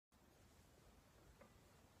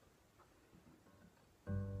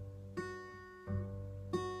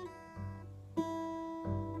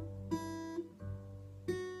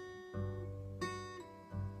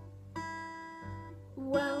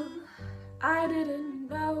I didn't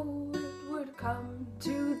know it would come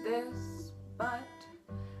to this, but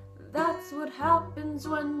that's what happens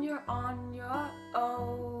when you're on your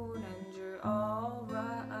own and you're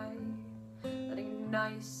alright, letting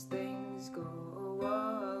nice things go.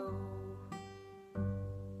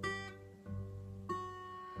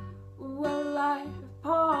 Well, I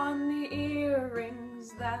pawned the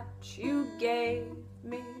earrings that you gave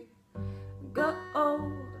me,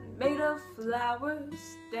 gold made of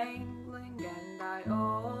flowers dangling, and I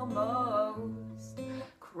almost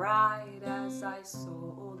cried as I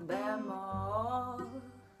sold them all.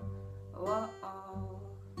 Oh.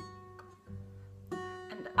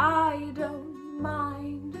 And I don't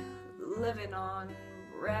mind living on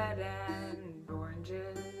bread and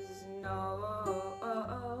oranges,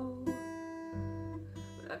 no.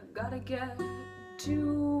 But I've gotta get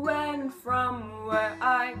to and from where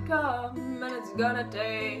I come, and it's gonna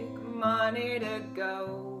take money to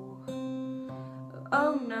go.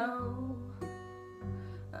 Oh no,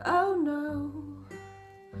 oh no,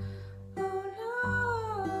 oh no,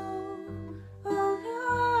 oh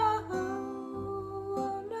no,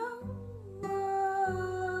 oh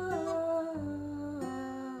no.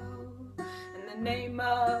 In the name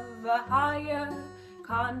of a higher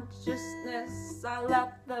consciousness, I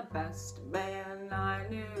let the best man I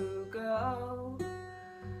knew go.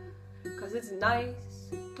 'Cause it's nice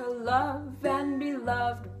to love and be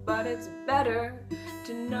loved, but it's better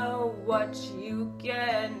to know what you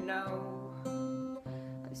can know.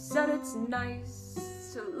 I said it's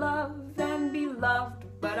nice to love and be loved,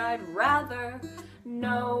 but I'd rather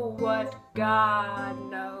know what God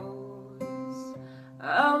knows.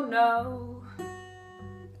 Oh no,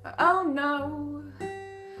 oh no,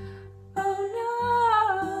 oh no,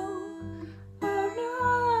 oh no,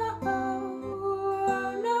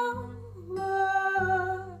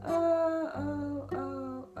 oh no,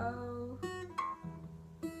 oh.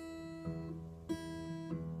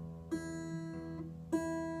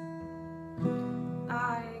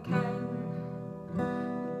 I can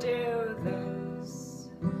do this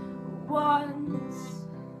once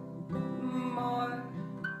more.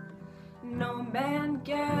 No man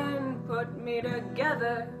can put me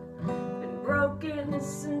together. Been broken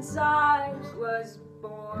since I was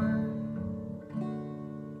born.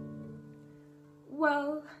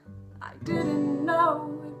 Well, I didn't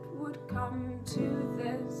know it would come to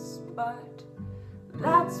this, but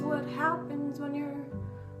that's what happens when you're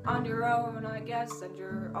on your own, I guess, and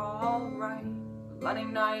you're alright,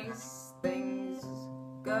 letting nice things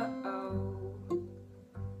go.